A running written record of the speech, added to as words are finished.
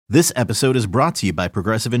This episode is brought to you by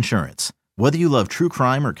Progressive Insurance. Whether you love true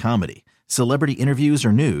crime or comedy, celebrity interviews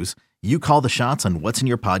or news, you call the shots on what's in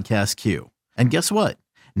your podcast queue. And guess what?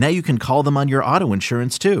 Now you can call them on your auto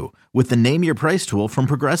insurance too with the Name Your Price tool from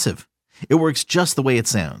Progressive. It works just the way it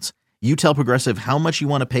sounds. You tell Progressive how much you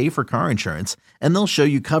want to pay for car insurance, and they'll show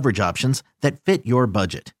you coverage options that fit your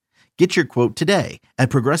budget. Get your quote today at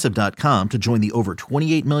Progressive.com to join the over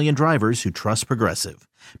 28 million drivers who trust Progressive.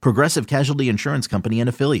 Progressive Casualty Insurance Company and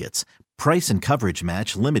Affiliates. Price and coverage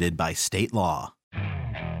match limited by state law.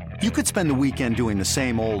 You could spend the weekend doing the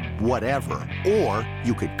same old whatever, or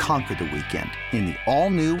you could conquer the weekend in the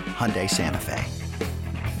all-new Hyundai Santa Fe.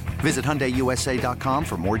 Visit HyundaiUSA.com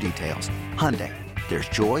for more details. Hyundai, there's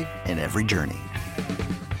joy in every journey.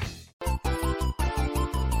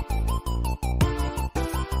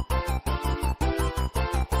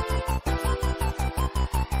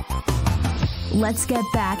 Let's get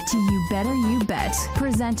back to You Better You Bet,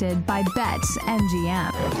 presented by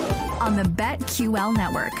BetMGM on the BetQL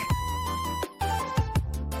network.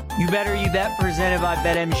 You Better You Bet, presented by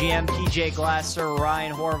BetMGM. PJ Glasser,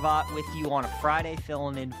 Ryan Horvat with you on a Friday,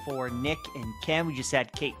 filling in for Nick and Ken. We just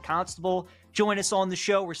had Kate Constable join us on the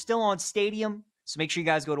show. We're still on Stadium, so make sure you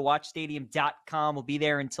guys go to watchstadium.com. We'll be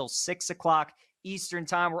there until 6 o'clock Eastern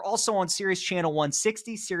time. We're also on Sirius Channel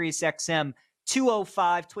 160, Sirius XM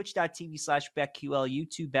 205, twitch.tv/BetQL,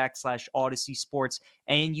 YouTube /Odyssey Sports,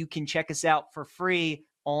 and you can check us out for free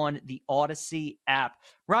on the Odyssey app.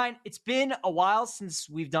 Ryan, it's been a while since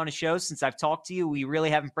we've done a show, since I've talked to you. We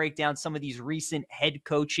really haven't break down some of these recent head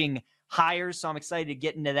coaching hires, so I'm excited to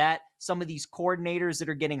get into that. Some of these coordinators that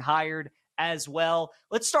are getting hired as well.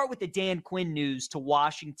 Let's start with the Dan Quinn news to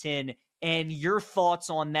Washington and your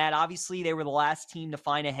thoughts on that. Obviously, they were the last team to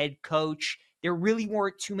find a head coach. There really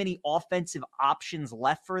weren't too many offensive options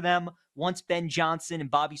left for them once Ben Johnson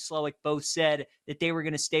and Bobby Slowick both said that they were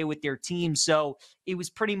going to stay with their team. So it was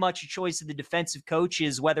pretty much a choice of the defensive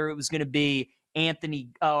coaches, whether it was going to be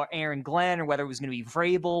Aaron Glenn or whether it was going to be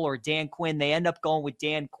Vrabel or Dan Quinn. They end up going with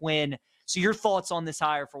Dan Quinn. So your thoughts on this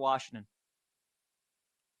hire for Washington?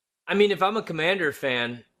 I mean, if I'm a Commander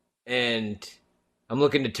fan and I'm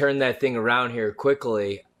looking to turn that thing around here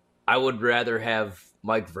quickly, I would rather have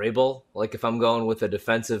Mike Vrabel. Like if I'm going with a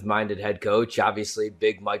defensive-minded head coach, obviously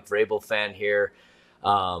big Mike Vrabel fan here.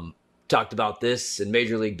 Talked about this in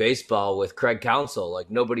Major League Baseball with Craig Counsell. Like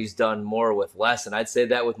nobody's done more with less, and I'd say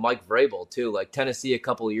that with Mike Vrabel too. Like Tennessee a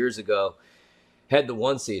couple of years ago had the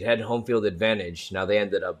 1 seed, had home field advantage. Now they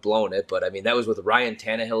ended up blowing it, but I mean that was with Ryan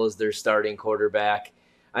Tannehill as their starting quarterback.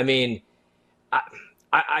 I mean,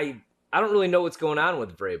 I don't really know what's going on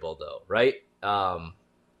with Vrabel though, right?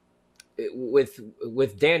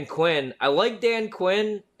 With Dan Quinn, I like Dan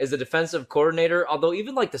Quinn as a defensive coordinator, although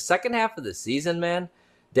even like the second half of the season, man,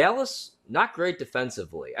 Dallas, not great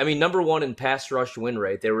defensively. I mean, number one in pass rush win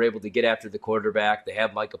rate. They were able to get after the quarterback. They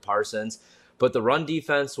have Micah Parsons, but the run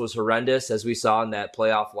defense was horrendous, as we saw in that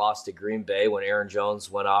playoff loss to Green Bay when Aaron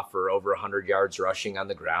Jones went off for over 100 yards rushing on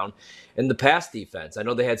the ground. And the pass defense, I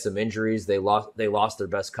know they had some injuries. They lost their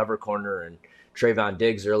best cover corner and Trayvon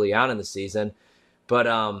Diggs early on in the season, but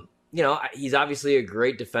you know, he's obviously a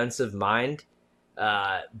great defensive mind,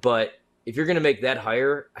 but if you're going to make that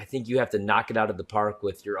hire, I think you have to knock it out of the park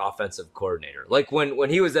with your offensive coordinator. Like when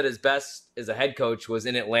he was at his best as a head coach was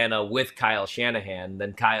in Atlanta with Kyle Shanahan.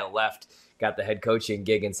 Then Kyle left, got the head coaching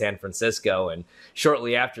gig in San Francisco, and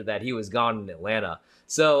shortly after that, he was gone in Atlanta.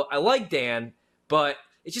 So I like Dan, but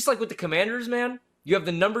it's just like with the Commanders, man. You have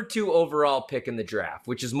the number 2 overall pick in the draft,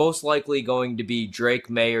 which is most likely going to be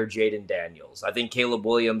Drake May or Jaden Daniels. I think Caleb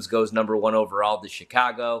Williams goes number 1 overall to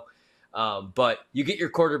Chicago, but you get your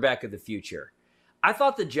quarterback of the future. I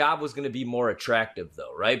thought the job was going to be more attractive,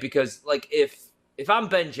 though, right? Because like if I'm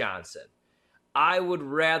Ben Johnson, I would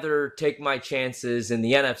rather take my chances in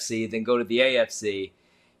the NFC than go to the AFC.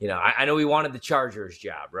 You know, I know he wanted the Chargers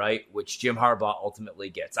job, right? Which Jim Harbaugh ultimately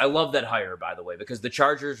gets. I love that hire, by the way, because the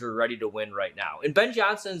Chargers are ready to win right now. And Ben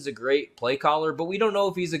Johnson's a great play caller, but we don't know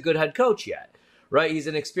if he's a good head coach yet, right? He's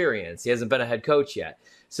inexperienced. He hasn't been a head coach yet.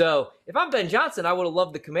 So if I'm Ben Johnson, I would have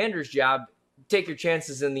loved the Commanders job. Take your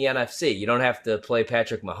chances in the NFC. You don't have to play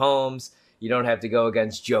Patrick Mahomes. You don't have to go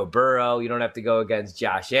against Joe Burrow. You don't have to go against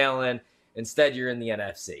Josh Allen. Instead, you're in the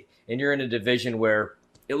NFC. And you're in a division where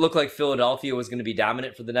it looked like Philadelphia was going to be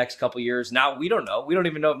dominant for the next couple years. Now, we don't know. We don't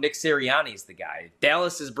even know if Nick Sirianni's the guy.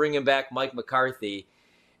 Dallas is bringing back Mike McCarthy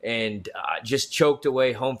and just choked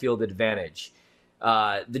away home field advantage.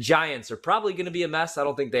 The Giants are probably going to be a mess. I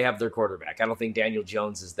don't think they have their quarterback. I don't think Daniel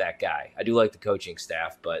Jones is that guy. I do like the coaching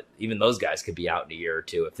staff, but even those guys could be out in a year or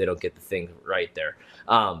two if they don't get the thing right there.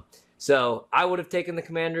 So I would have taken the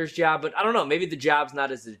Commanders' job, but I don't know. Maybe the job's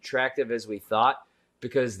not as attractive as we thought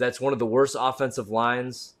because that's one of the worst offensive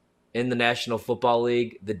lines in the National Football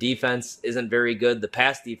League. The defense isn't very good. The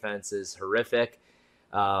pass defense is horrific.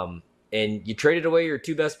 And you traded away your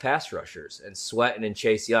 2 best pass rushers in Sweat and in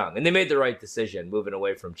Chase Young. And they made the right decision moving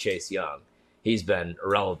away from Chase Young. He's been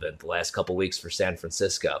irrelevant the last couple weeks for San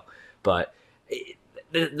Francisco. But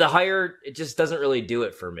the hire, it just doesn't really do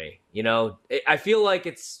it for me. I feel like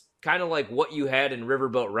it's kind of like what you had in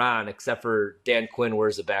Riverboat Ron, except for Dan Quinn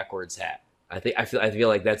wears a backwards hat. I feel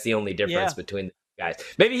like that's the only difference between the guys.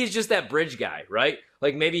 Maybe he's just that bridge guy, right?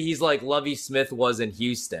 Like maybe he's like Lovie Smith was in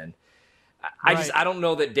Houston. I don't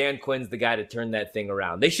know that Dan Quinn's the guy to turn that thing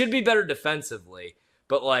around. They should be better defensively,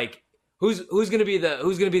 but like who's gonna be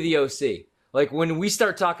the OC? Like when we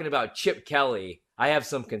start talking about Chip Kelly, I have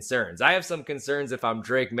some concerns. I have some concerns if I'm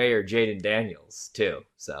Drake May or Jaden Daniels too.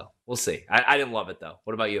 So we'll see. I didn't love it though.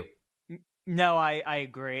 What about you? No, I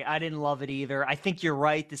agree. I didn't love it either. I think you're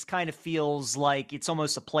right. This kind of feels like it's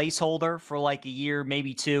almost a placeholder for like a year,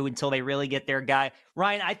 maybe 2, until they really get their guy.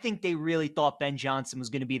 Ryan, I think they really thought Ben Johnson was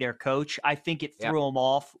going to be their coach. I think it threw them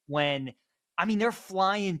off when, they're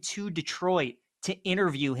flying to Detroit to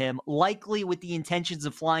interview him, likely with the intentions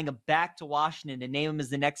of flying him back to Washington to name him as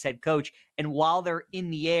the next head coach. And while they're in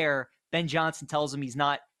the air, Ben Johnson tells him he's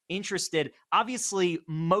not interested. Obviously,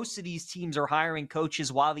 most of these teams are hiring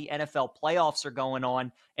coaches while the NFL playoffs are going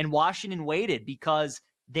on, and Washington waited because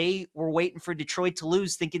they were waiting for Detroit to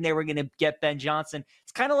lose, thinking they were going to get Ben Johnson.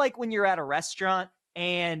 It's kind of like when you're at a restaurant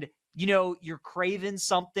and you're craving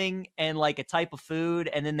something and like a type of food,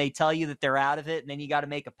 and then they tell you that they're out of it, and then you got to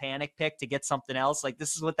make a panic pick to get something else. Like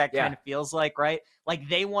this is what that kind of feels like, right? Like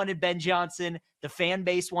they wanted Ben Johnson, the fan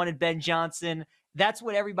base wanted Ben Johnson. That's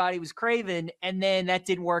what everybody was craving. And then that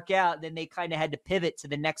didn't work out. Then they kind of had to pivot to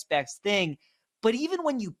the next best thing. But even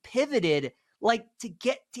when you pivoted, like to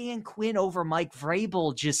get Dan Quinn over Mike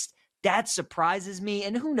Vrabel, just that surprises me.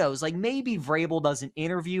 And who knows, like maybe Vrabel doesn't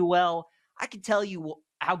interview well. I can tell you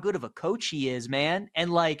how good of a coach he is, man.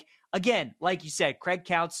 And like, again, like you said, Craig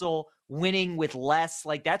Counsell winning with less,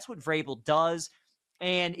 like that's what Vrabel does.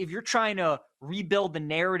 And if you're trying to rebuild the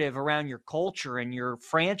narrative around your culture and your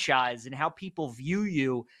franchise and how people view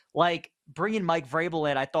you, like bringing Mike Vrabel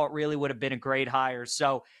in, I thought really would have been a great hire.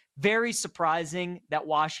 So very surprising that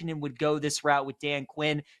Washington would go this route with Dan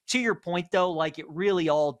Quinn. To your point, though, like it really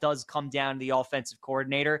all does come down to the offensive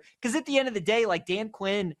coordinator. Because at the end of the day, like Dan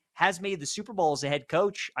Quinn has made the Super Bowl as a head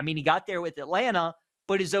coach. He got there with Atlanta,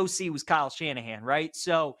 but his OC was Kyle Shanahan, right?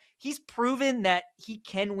 So he's proven that he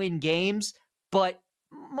can win games, but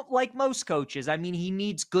like most coaches, he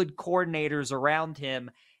needs good coordinators around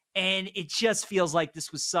him. And it just feels like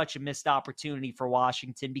this was such a missed opportunity for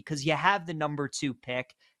Washington because you have the number 2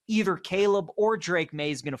 pick. Either Caleb or Drake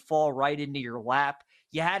May is going to fall right into your lap.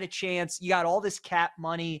 You had a chance. You got all this cap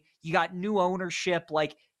money. You got new ownership.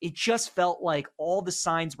 Like it just felt like all the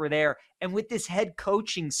signs were there. And with this head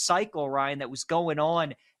coaching cycle, Ryan, that was going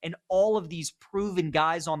on and all of these proven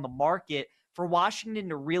guys on the market, for Washington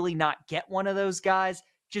to really not get one of those guys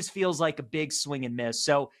just feels like a big swing and miss.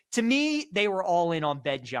 So to me, they were all in on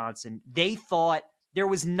Ben Johnson. They thought there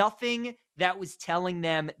was nothing that was telling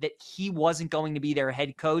them that he wasn't going to be their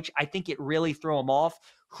head coach. I think it really threw them off.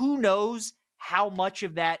 Who knows how much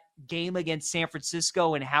of that game against San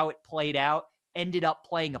Francisco and how it played out ended up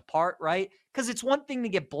playing a part, right? Because it's one thing to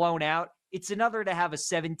get blown out. It's another to have a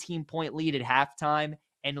 17-point lead at halftime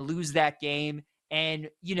and lose that game and,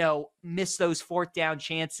 miss those 4th down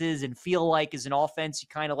chances and feel like as an offense, you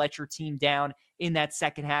kind of let your team down in that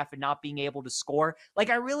second half and not being able to score. Like,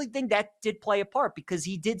 I really think that did play a part because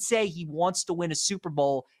he did say he wants to win a Super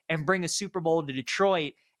Bowl and bring a Super Bowl to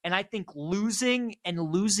Detroit. And I think losing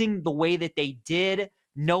the way that they did,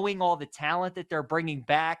 knowing all the talent that they're bringing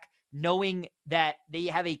back, knowing that they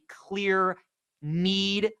have a clear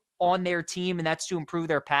need on their team, and that's to improve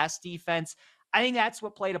their pass defense. I think that's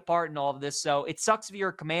what played a part in all of this. So it sucks if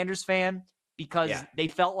you're a Commanders fan because they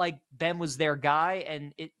felt like Ben was their guy,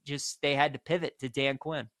 and they had to pivot to Dan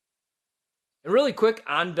Quinn. And really quick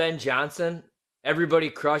on Ben Johnson, everybody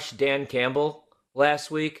crushed Dan Campbell last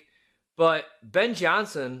week, but Ben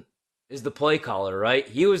Johnson is the play caller, right?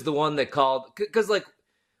 He was the one that called, because like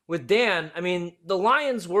with Dan, the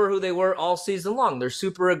Lions were who they were all season long. They're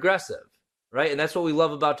super aggressive. Right? And that's what we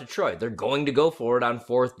love about Detroit. They're going to go for it on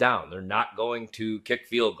 4th down. They're not going to kick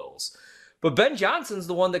field goals. But Ben Johnson's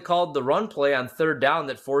the one that called the run play on 3rd down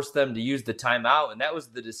that forced them to use the timeout. And that was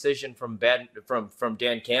the decision from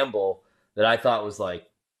Dan Campbell that I thought was like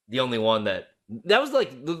the only one that was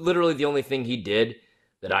like literally the only thing he did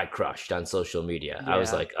that I crushed on social media. Yeah. I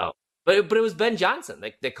was like, oh, But it was Ben Johnson.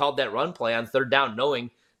 They called that run play on third down, knowing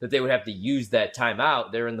that they would have to use that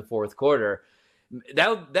timeout there in the fourth quarter.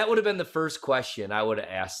 That would have been the first question I would have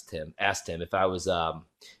asked him if I was the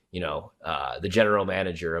general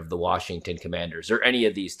manager of the Washington Commanders or any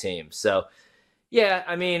of these teams. So yeah,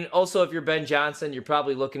 I mean, also if you're Ben Johnson, you're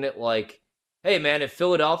probably looking at like, hey man, if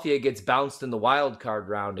Philadelphia gets bounced in the wild card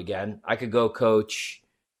round again, I could go coach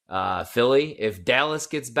Philly. If Dallas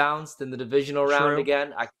gets bounced in the divisional round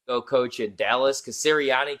again, I could go coach in Dallas, because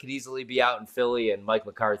Sirianni could easily be out in Philly and Mike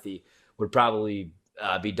McCarthy would probably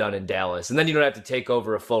be done in Dallas. And then you don't have to take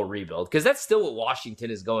over a full rebuild, because that's still what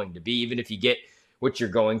Washington is going to be, even if you get what you're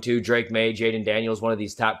going to. Drake May, Jaden Daniels, one of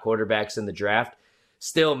these top quarterbacks in the draft.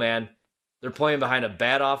 Still, man, they're playing behind a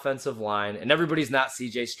bad offensive line, and everybody's not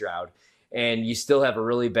CJ Stroud. And you still have a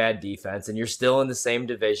really bad defense, and you're still in the same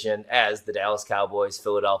division as the Dallas Cowboys,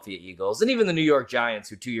 Philadelphia Eagles, and even the New York Giants,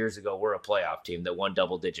 who 2 years ago were a playoff team that won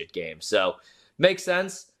double-digit games. So, makes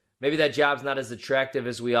sense. Maybe that job's not as attractive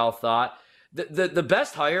as we all thought. The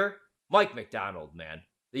best hire, Mike Macdonald, man.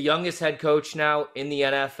 The youngest head coach now in the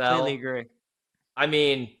NFL. Completely agree. I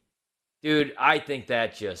mean, dude, I think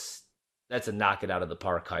that's a knock it out of the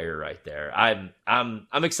park hire right there. I'm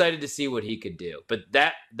excited to see what he could do. But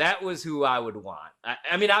that was who I would want.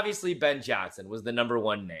 I mean, obviously Ben Johnson was the number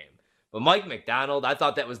one name. But Mike Macdonald, I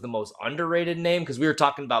thought that was the most underrated name, because we were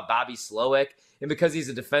talking about Bobby Slowick, and because he's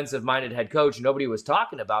a defensive-minded head coach, nobody was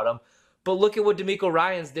talking about him. But look at what DeMeco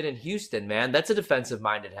Ryans did in Houston, man. That's a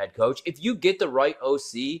defensive-minded head coach. If you get the right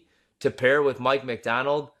OC to pair with Mike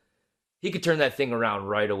Macdonald, he could turn that thing around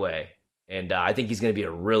right away. And I think he's going to be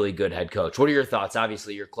a really good head coach. What are your thoughts?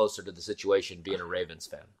 Obviously, you're closer to the situation being a Ravens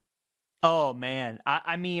fan. Oh, man.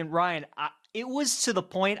 I mean, Ryan, it was to the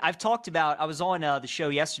point I was on the show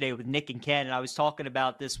yesterday with Nick and Ken, and I was talking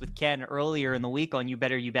about this with Ken earlier in the week on You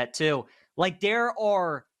Better You Bet too. Like, there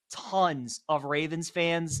are tons of Ravens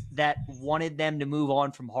fans that wanted them to move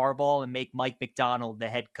on from Harbaugh and make Mike Macdonald the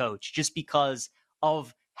head coach, just because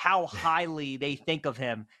of how highly they think of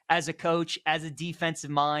him as a coach, as a defensive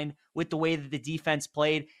mind, with the way that the defense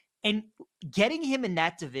played. And getting him in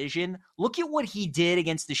that division, look at what he did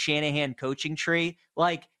against the Shanahan coaching tree.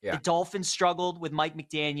 Like, the Dolphins struggled with Mike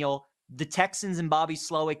McDaniel. The Texans and Bobby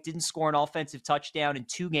Slowick didn't score an offensive touchdown in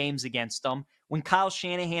 2 games against them. When Kyle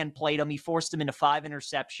Shanahan played him, he forced him into 5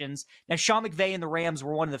 interceptions. Now, Sean McVay and the Rams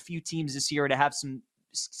were one of the few teams this year to have some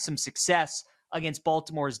success against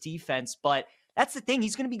Baltimore's defense, but that's the thing.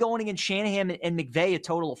 He's going to be going against Shanahan and McVay a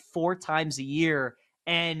total of 4 times a year.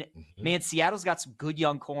 And, man, Seattle's got some good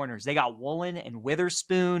young corners. They got Woolen and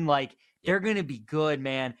Witherspoon. Like, they're going to be good,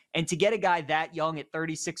 man. And to get a guy that young at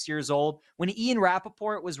 36 years old, when Ian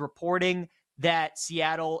Rappaport was reporting that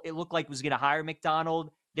Seattle, it looked like, was going to hire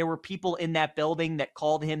Macdonald, there were people in that building that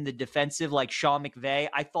called him the defensive, like Sean McVay.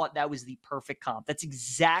 I thought that was the perfect comp. That's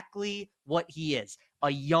exactly what he is. A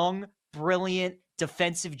young, brilliant,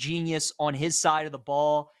 defensive genius on his side of the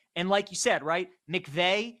ball. And like you said, right,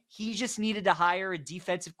 McVay, he just needed to hire a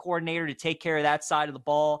defensive coordinator to take care of that side of the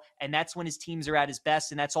ball, and that's when his teams are at his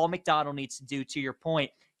best, and that's all Macdonald needs to do, to your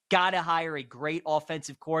point. Got to hire a great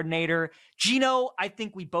offensive coordinator. Gino, I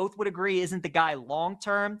think we both would agree, isn't the guy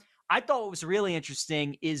long-term. I thought what was really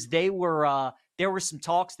interesting is there were some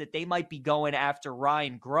talks that they might be going after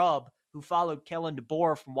Ryan Grubb, who followed Kellen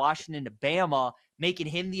DeBoer from Washington to Bama, making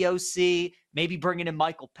him the OC, maybe bringing in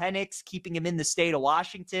Michael Penix, keeping him in the state of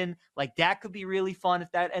Washington. Like, that could be really fun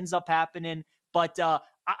if that ends up happening. But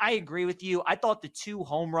I agree with you. I thought the 2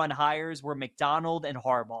 home run hires were Macdonald and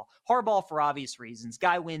Harbaugh. Harbaugh for obvious reasons.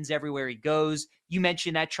 Guy wins everywhere he goes. You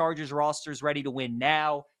mentioned that Chargers roster is ready to win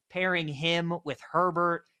now. Pairing him with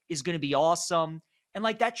Herbert is going to be awesome. And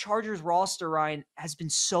like, that Chargers roster, Ryan, has been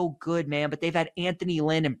so good, man, but they've had Anthony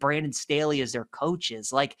Lynn and Brandon Staley as their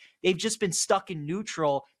coaches. Like, they've just been stuck in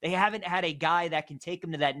neutral. They haven't had a guy that can take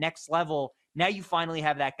them to that next level. Now you finally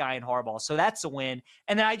have that guy in Harbaugh. So that's a win.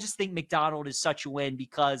 And then I just think Macdonald is such a win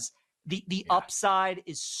because the upside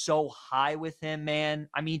is so high with him, man.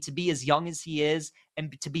 I mean, to be as young as he is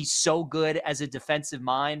and to be so good as a defensive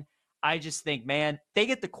mind, I just think, man, they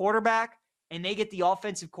get the quarterback and they get the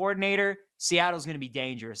offensive coordinator, Seattle's going to be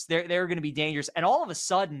dangerous. They're going to be dangerous. And all of a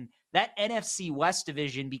sudden, that NFC West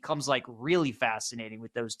division becomes like really fascinating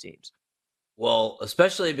with those teams. Well,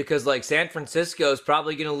 especially because like San Francisco is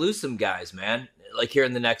probably going to lose some guys, man, like here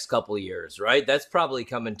in the next couple of years, right? That's probably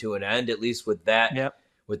coming to an end, at least with that,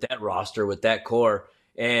 with that roster, with that core.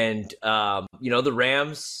 And, the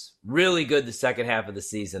Rams, really good the second half of the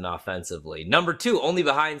season offensively. Number 2, only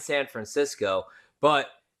behind San Francisco. But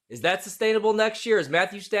is that sustainable next year? Is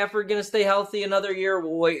Matthew Stafford going to stay healthy another year?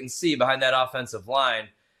 We'll wait and see behind that offensive line.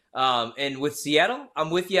 And with Seattle, I'm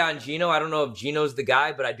with you on Geno. I don't know if Geno's the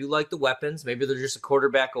guy, but I do like the weapons. Maybe they're just a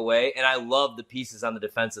quarterback away. And I love the pieces on the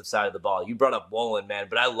defensive side of the ball. You brought up Woolen, man,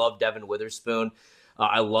 but I love Devin Witherspoon.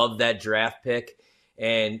 I love that draft pick.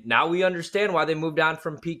 And now we understand why they moved on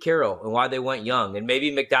from Pete Carroll and why they went young. And maybe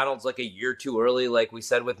McDonald's like a year too early, like we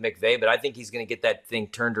said with McVay, but I think he's going to get that thing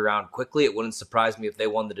turned around quickly. It wouldn't surprise me if they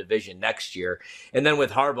won the division next year. And then with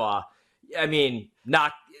Harbaugh, I mean,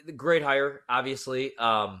 not the great hire, obviously.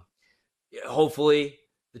 Hopefully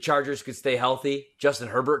the Chargers could stay healthy. Justin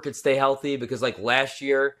Herbert could stay healthy because like last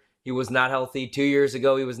year he was not healthy. 2 years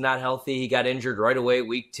ago he was not healthy. He got injured right away,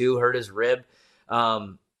 week 2, hurt his rib.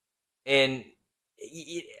 And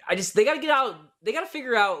they got to get out. They got to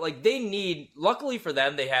figure out, like, they need, luckily for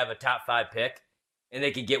them, they have a top 5 pick and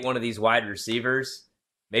they could get one of these wide receivers.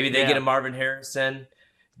 Maybe they get a Marvin Harrison,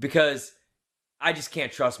 because I just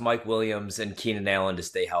can't trust Mike Williams and Keenan Allen to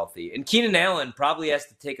stay healthy. And Keenan Allen probably has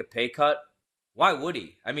to take a pay cut. Why would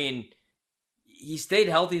he? I mean, he stayed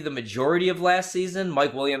healthy the majority of last season.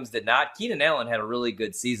 Mike Williams did not. Keenan Allen had a really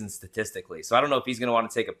good season statistically. So I don't know if he's going to want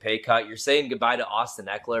to take a pay cut. You're saying goodbye to Austin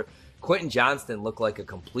Eckler. Quentin Johnston looked like a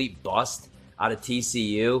complete bust out of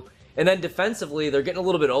TCU. And then defensively, they're getting a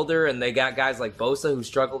little bit older, and they got guys like Bosa who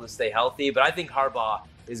struggle to stay healthy. But I think Harbaugh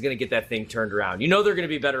is going to get that thing turned around. You know they're going to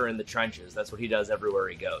be better in the trenches. That's what he does everywhere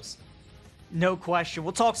he goes. No question.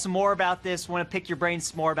 We'll talk some more about this. Want to pick your brains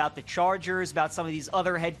some more about the Chargers, about some of these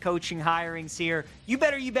other head coaching hirings here. You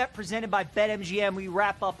Better You Bet, presented by BetMGM. We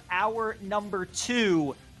wrap up hour number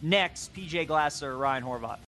 2 next. PJ Glasser, Ryan Horvat.